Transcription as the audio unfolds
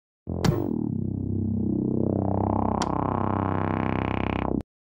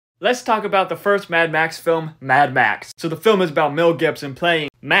Let's talk about the first Mad Max film, Mad Max. So the film is about Mel Gibson playing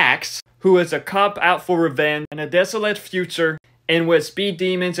Max, who is a cop out for revenge in a desolate future in which speed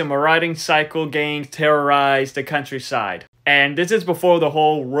demons and marauding cycle gangs terrorize the countryside. And this is before the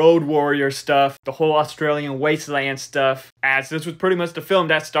whole Road Warrior stuff, the whole Australian wasteland stuff, as this was pretty much the film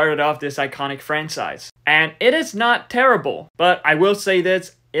that started off this iconic franchise. And it is not terrible, but I will say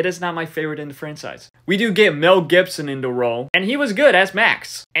this, it is not my favorite in the franchise. We do get Mel Gibson in the role, and he was good as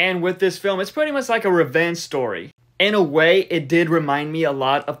Max. And with this film, it's pretty much like a revenge story. In a way, it did remind me a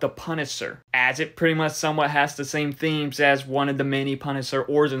lot of The Punisher, as it pretty much somewhat has the same themes as one of the many Punisher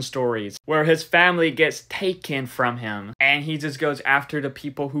origin stories, where his family gets taken from him, and he just goes after the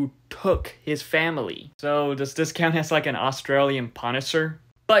people who took his family. So does this count as like an Australian Punisher?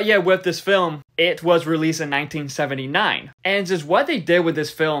 But yeah, with this film, it was released in 1979, and just what they did with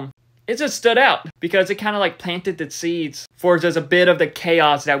this film, it just stood out because it kind of like planted the seeds for just a bit of the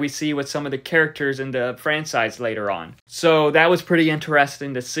chaos that we see with some of the characters in the franchise later on. So that was pretty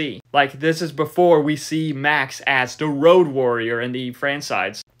interesting to see. Like, this is before we see Max as the Road Warrior in the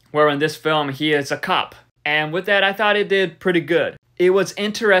franchise, where in this film he is a cop. And with that, I thought it did pretty good. It was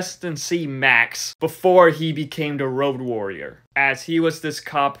interesting to see Max before he became the Road Warrior, as he was this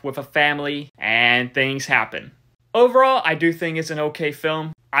cop with a family and things happen. Overall, I do think it's an okay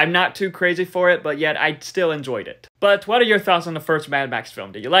film. I'm not too crazy for it, but yet I still enjoyed it. But what are your thoughts on the first Mad Max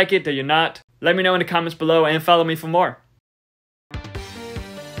film? Did you like it? Did you not? Let me know in the comments below and follow me for more.